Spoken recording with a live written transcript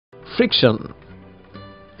Friction.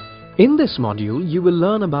 In this module, you will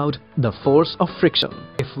learn about the force of friction.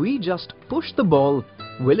 If we just push the ball,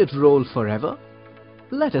 will it roll forever?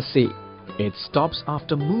 Let us see. It stops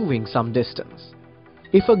after moving some distance.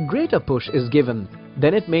 If a greater push is given,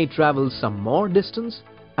 then it may travel some more distance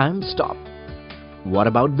and stop. What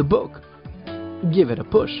about the book? Give it a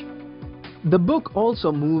push. The book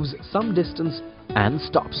also moves some distance and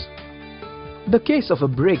stops. The case of a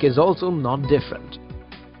brake is also not different.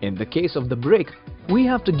 In the case of the brake, we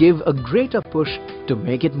have to give a greater push to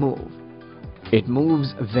make it move. It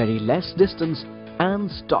moves very less distance and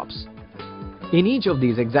stops. In each of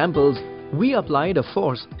these examples, we applied a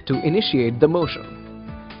force to initiate the motion.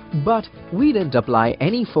 But we didn't apply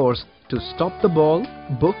any force to stop the ball,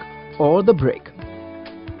 book, or the brake.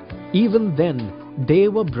 Even then, they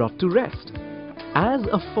were brought to rest. As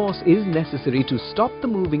a force is necessary to stop the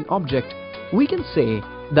moving object, we can say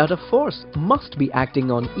that a force must be acting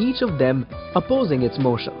on each of them opposing its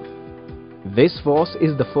motion. This force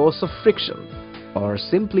is the force of friction, or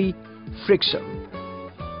simply friction.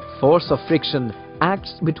 Force of friction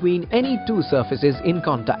acts between any two surfaces in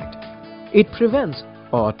contact. It prevents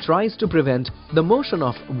or tries to prevent the motion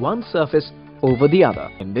of one surface over the other.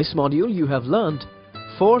 In this module, you have learnt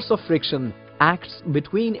force of friction acts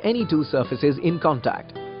between any two surfaces in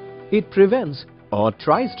contact. It prevents or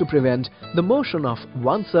tries to prevent the motion of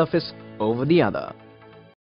one surface over the other.